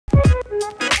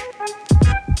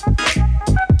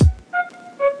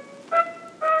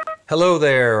Hello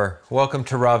there, welcome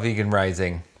to Raw Vegan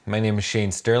Rising. My name is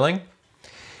Shanesterling,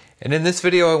 and in this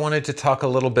video I wanted to talk a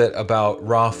little bit about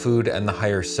raw food and the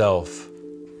higher self.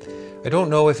 I don't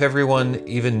know if everyone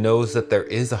even knows that there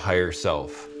is a higher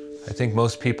self. I think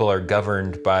most people are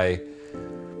governed by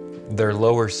their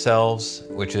lower selves,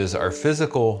 which is our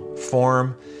physical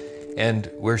form, and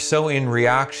we're so in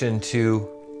reaction to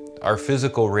our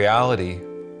physical reality,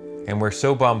 and we're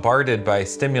so bombarded by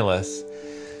stimulus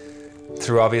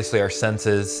through obviously our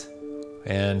senses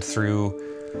and through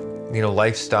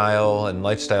lifestyle and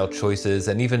lifestyle choices,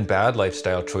 and even bad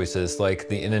lifestyle choices like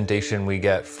the inundation we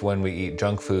get when we eat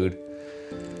junk food,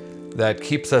 that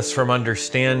keeps us from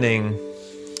understanding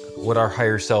what our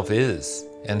higher self is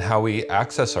and how we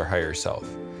access our higher self.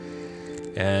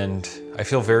 And I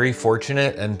feel very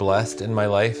fortunate and blessed in my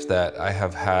life that I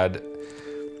have had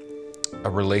a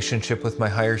relationship with my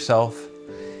higher self,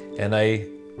 and I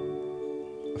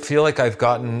feel like I've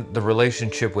gotten the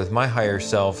relationship with my higher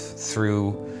self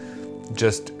through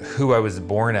just who I was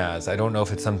born as. I don't know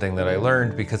if it's something that I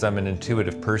learned because I'm an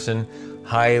intuitive person,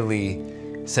 highly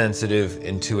sensitive,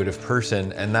 intuitive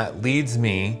person, and that leads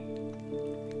me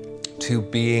to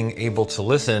being able to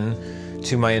listen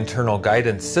to my internal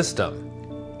guidance system.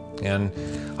 And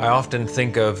I often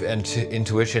think of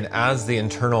intuition as the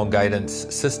internal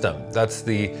guidance system. That's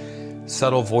the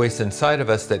subtle voice inside of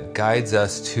us that guides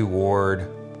us toward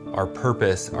our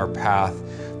purpose, our path,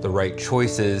 the right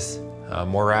choices,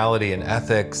 morality and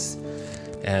ethics,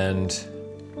 and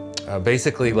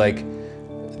basically like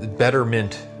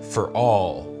betterment for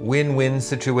all. Win-win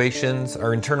situations.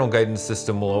 Our internal guidance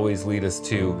system will always lead us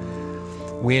to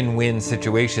win-win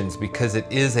situations because it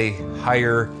is a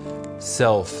higher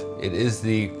self. It is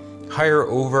the higher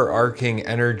overarching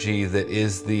energy that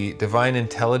is the divine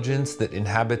intelligence that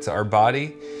inhabits our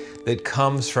body, that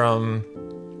comes from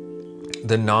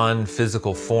the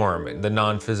non-physical form, the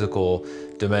non-physical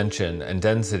dimension and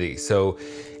density. So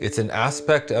it's an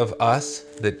aspect of us,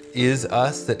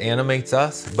 that animates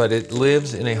us, but it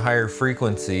lives in a higher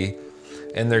frequency,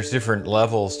 and there's different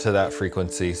levels to that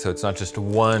frequency. So it's not just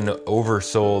one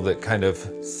oversoul that kind of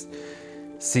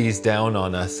sees down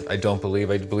on us. I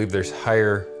believe there's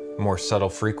higher, more subtle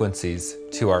frequencies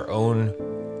to our own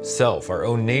self, our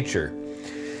own nature.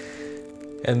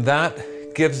 And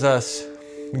that gives us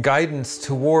guidance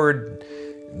toward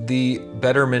the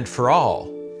betterment for all,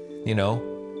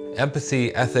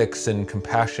 empathy, ethics, and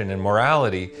compassion and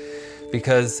morality,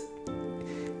 because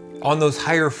on those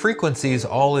higher frequencies,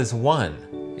 all is one.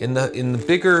 In the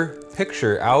bigger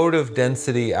picture, out of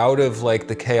density, out of like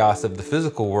the chaos of the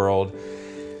physical world,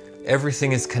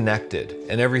 everything is connected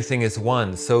and everything is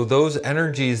one. So those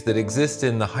energies that exist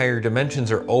in the higher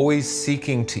dimensions are always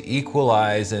seeking to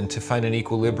equalize and to find an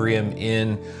equilibrium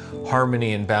in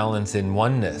harmony and balance, in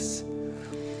oneness.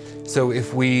 So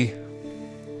if we,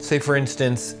 say for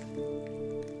instance,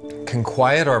 can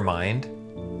quiet our mind,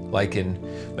 like in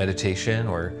meditation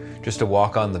or just a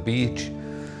walk on the beach,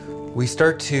 we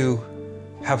start to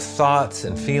have thoughts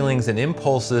and feelings and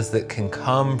impulses that can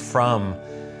come from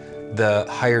the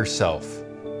higher self.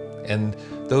 And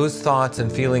those thoughts and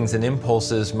feelings and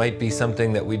impulses might be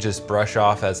something that we just brush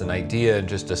off as an idea,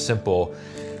 just a simple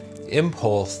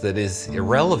impulse that is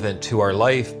irrelevant to our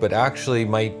life, but actually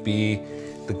might be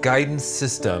the guidance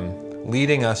system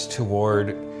leading us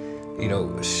toward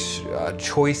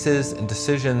choices and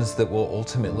decisions that will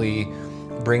ultimately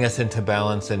bring us into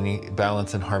balance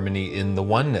and harmony in the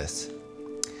oneness.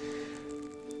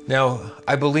 Now,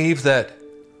 I believe that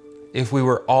if we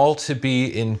were all to be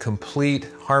in complete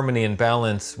harmony and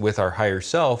balance with our higher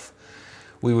self,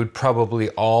 we would probably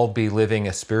all be living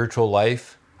a spiritual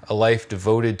life, a life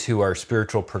devoted to our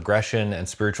spiritual progression and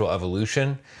spiritual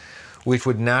evolution, which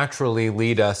would naturally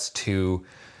lead us to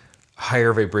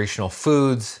higher vibrational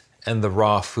foods and the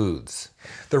raw foods.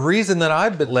 The reason that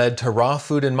I've been led to raw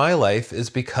food in my life is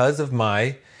because of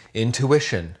my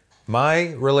intuition,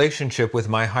 my relationship with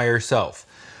my higher self.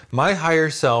 My higher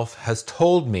self has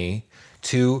told me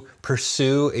to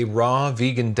pursue a raw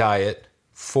vegan diet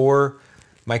for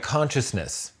my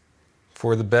consciousness,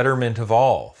 for the betterment of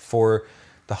all, for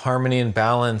the harmony and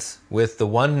balance with the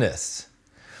oneness.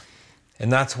 And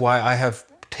that's why I have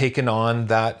taken on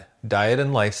that diet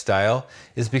and lifestyle,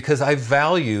 is because I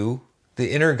value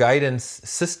the inner guidance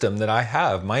system that I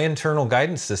have. My internal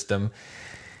guidance system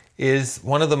is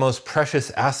one of the most precious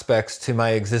aspects to my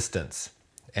existence.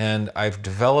 And I've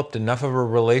developed enough of a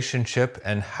relationship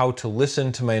and how to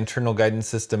listen to my internal guidance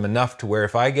system enough to where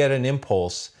if I get an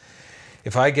impulse,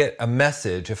 if I get a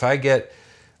message, if I get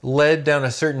led down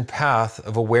a certain path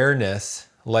of awareness,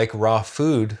 like raw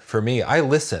food for me, I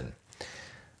listen.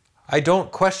 I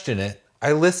don't question it.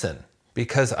 I listen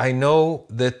because I know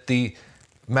that the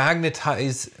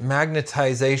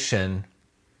magnetization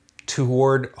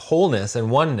toward wholeness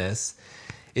and oneness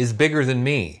is bigger than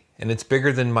me, and it's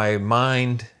bigger than my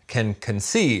mind can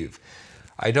conceive.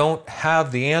 I don't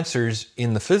have the answers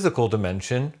in the physical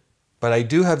dimension, but I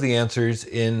do have the answers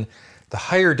in the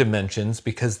higher dimensions,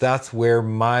 because that's where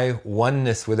my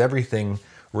oneness with everything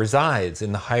resides,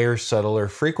 in the higher, subtler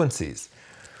frequencies.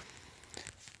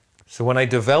 So when I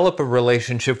develop a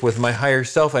relationship with my higher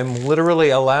self, I'm literally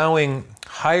allowing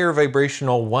higher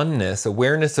vibrational oneness,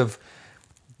 awareness of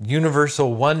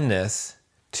universal oneness,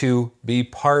 to be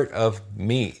part of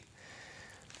me.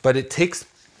 But it takes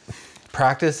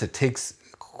practice, it takes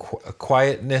a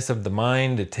quietness of the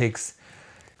mind, it takes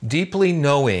deeply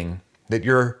knowing that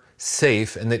you're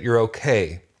safe and that you're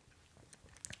okay,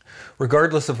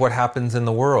 regardless of what happens in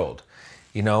the world.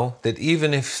 You know, that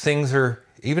even if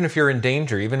you're in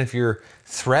danger, even if you're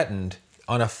threatened,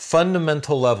 on a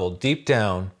fundamental level, deep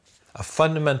down, a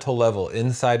fundamental level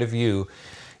inside of you,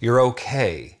 you're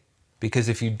okay. Because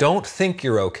if you don't think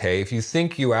you're okay, if you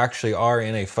think you actually are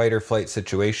in a fight or flight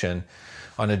situation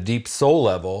on a deep soul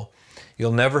level,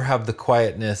 you'll never have the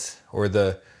quietness or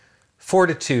the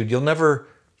fortitude. You'll never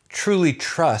truly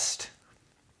trust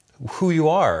who you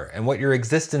are and what your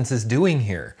existence is doing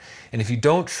here. And if you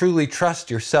don't truly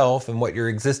trust yourself and what your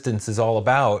existence is all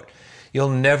about, you'll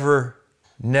never,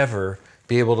 never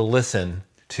be able to listen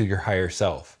to your higher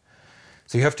self.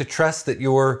 So you have to trust that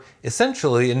you're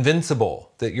essentially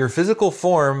invincible, that your physical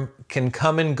form can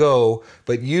come and go,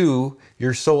 but you,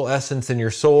 your soul essence and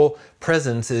your soul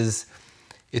presence is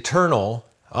eternal,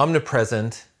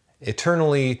 omnipresent,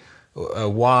 eternally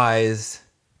wise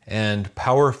and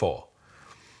powerful.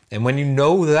 And when you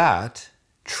know that,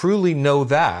 truly know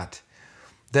that,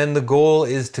 then the goal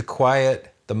is to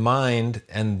quiet the mind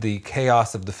and the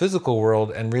chaos of the physical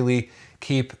world and really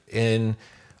keep in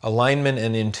alignment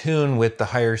and in tune with the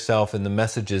higher self and the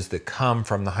messages that come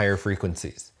from the higher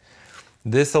frequencies.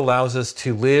 This allows us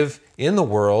to live in the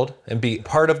world and be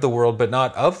part of the world, but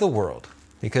not of the world,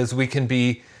 because we can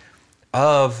be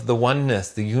of the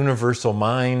oneness, the universal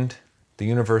mind, the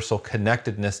universal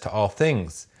connectedness to all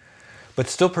things, but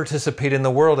still participate in the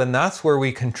world. And that's where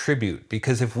we contribute,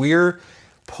 because if we're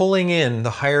pulling in the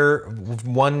higher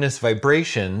oneness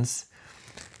vibrations,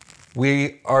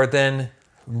 we are then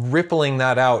rippling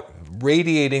that out,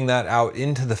 radiating that out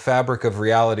into the fabric of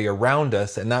reality around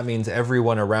us. And that means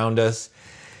everyone around us,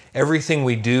 everything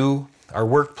we do, our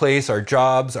workplace, our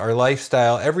jobs, our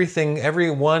lifestyle, everything,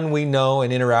 everyone we know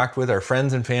and interact with, our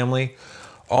friends and family,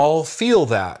 all feel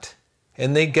that.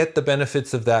 And they get the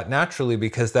benefits of that naturally,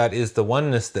 because that is the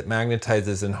oneness that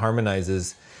magnetizes and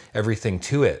harmonizes everything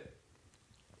to it.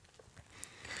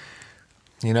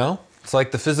 You know, it's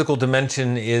like the physical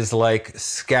dimension is like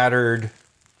scattered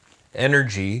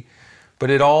energy, but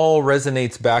it all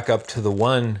resonates back up to the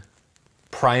one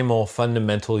primal,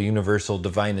 fundamental, universal,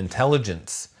 divine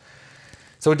intelligence.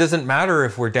 So it doesn't matter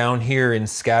if we're down here in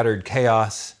scattered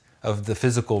chaos of the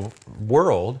physical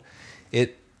world.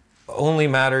 It only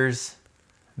matters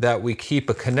that we keep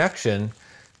a connection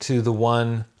to the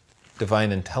one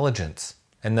divine intelligence,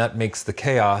 and that makes the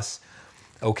chaos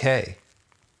okay.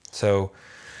 So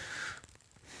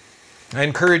I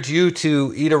encourage you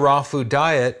to eat a raw food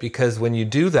diet, because when you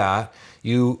do that,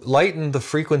 you lighten the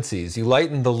frequencies, you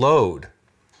lighten the load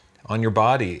on your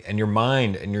body and your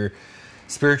mind and your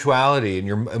spirituality and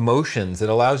your emotions. It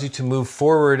allows you to move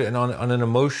forward and on an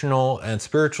emotional and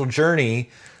spiritual journey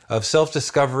of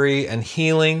self-discovery and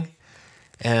healing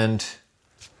and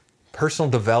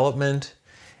personal development.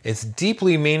 It's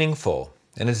deeply meaningful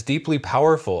and it's deeply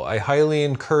powerful. I highly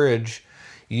encourage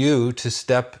you to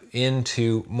step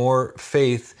into more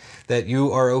faith that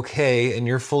you are okay and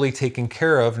you're fully taken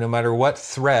care of, no matter what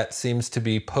threat seems to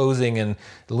be posing and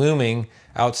looming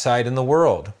outside in the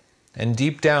world. And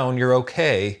deep down, you're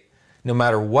okay no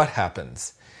matter what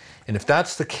happens. And if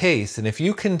that's the case, and if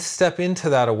you can step into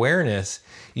that awareness,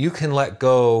 you can let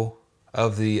go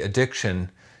of the addiction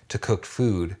to cooked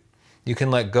food. You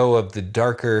can let go of the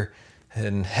darker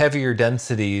and heavier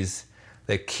densities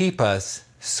that keep us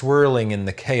swirling in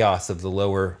the chaos of the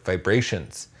lower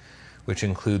vibrations, which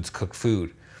includes cooked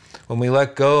food. When we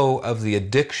let go of the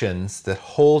addictions that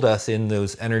hold us in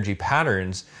those energy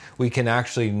patterns, we can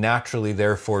actually naturally,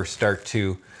 therefore, start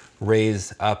to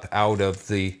raise up out of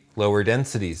the lower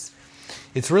densities.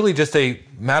 It's really just a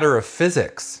matter of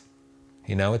physics.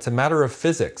 You know, it's a matter of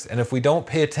physics. And if we don't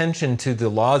pay attention to the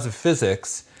laws of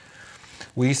physics,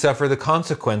 we suffer the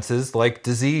consequences like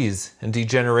disease and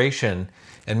degeneration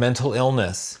and mental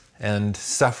illness and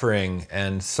suffering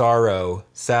and sorrow,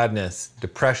 sadness,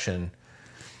 depression,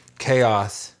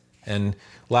 chaos and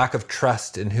lack of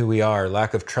trust in who we are,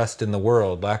 lack of trust in the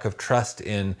world, lack of trust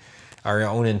in our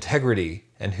own integrity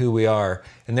and who we are.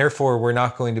 And therefore, we're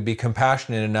not going to be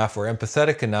compassionate enough or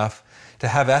empathetic enough to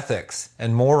have ethics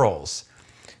and morals.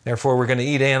 Therefore, we're going to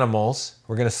eat animals.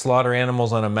 We're going to slaughter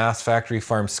animals on a mass factory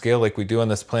farm scale like we do on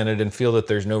this planet and feel that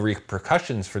there's no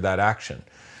repercussions for that action.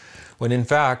 When in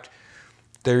fact,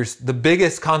 there's the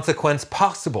biggest consequence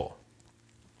possible,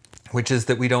 which is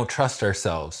that we don't trust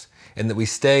ourselves and that we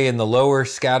stay in the lower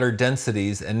scattered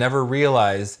densities and never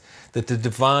realize that the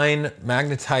divine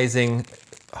magnetizing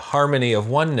harmony of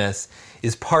oneness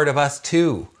is part of us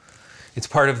too. It's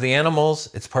part of the animals,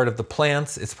 it's part of the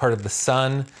plants, it's part of the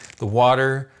sun, the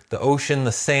water, the ocean,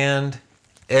 the sand,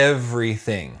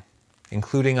 everything,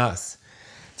 including us.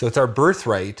 So it's our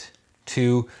birthright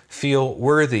to feel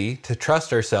worthy, to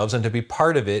trust ourselves, and to be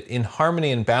part of it in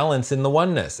harmony and balance in the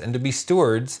oneness, and to be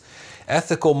stewards,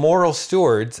 ethical, moral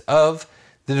stewards of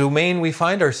the domain we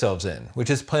find ourselves in, which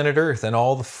is planet Earth and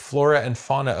all the flora and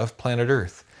fauna of planet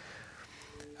Earth.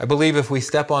 I believe if we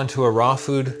step onto a raw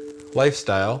food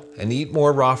lifestyle and eat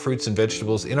more raw fruits and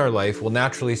vegetables in our life, we'll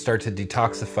naturally start to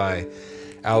detoxify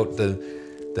out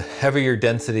the heavier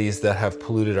densities that have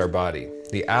polluted our body.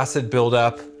 The acid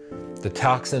buildup, the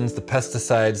toxins, the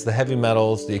pesticides, the heavy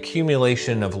metals, the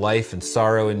accumulation of life and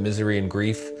sorrow and misery and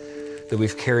grief that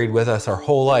we've carried with us our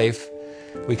whole life,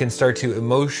 we can start to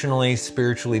emotionally,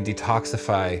 spiritually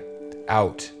detoxify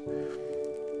out.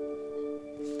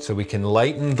 So we can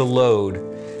lighten the load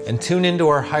and tune into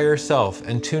our higher self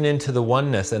and tune into the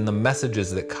oneness and the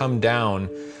messages that come down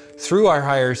through our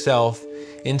higher self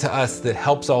into us that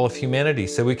helps all of humanity,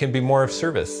 so we can be more of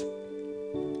service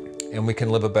and we can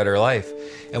live a better life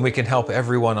and we can help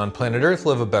everyone on planet Earth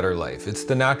live a better life. It's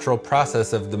the natural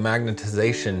process of the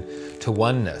magnetization to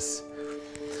oneness.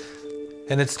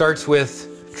 And it starts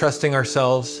with trusting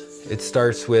ourselves. It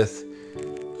starts with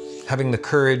having the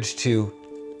courage to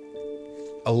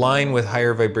align with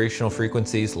higher vibrational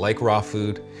frequencies like raw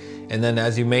food. And then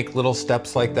as you make little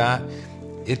steps like that,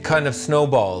 it kind of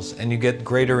snowballs and you get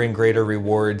greater and greater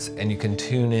rewards, and you can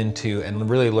tune into and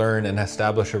really learn and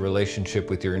establish a relationship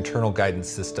with your internal guidance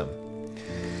system.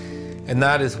 And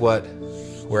that is what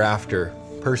we're after: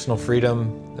 personal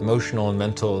freedom, emotional and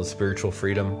mental and spiritual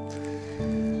freedom.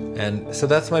 And so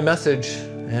that's my message,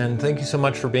 and thank you so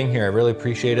much for being here. I really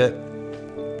appreciate it.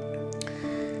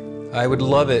 I would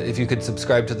love it if you could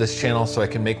subscribe to this channel so I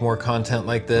can make more content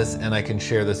like this and I can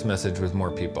share this message with more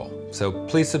people. So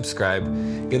please subscribe,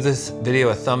 give this video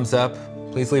a thumbs up,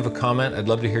 please leave a comment. I'd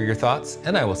love to hear your thoughts,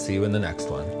 and I will see you in the next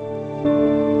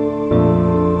one.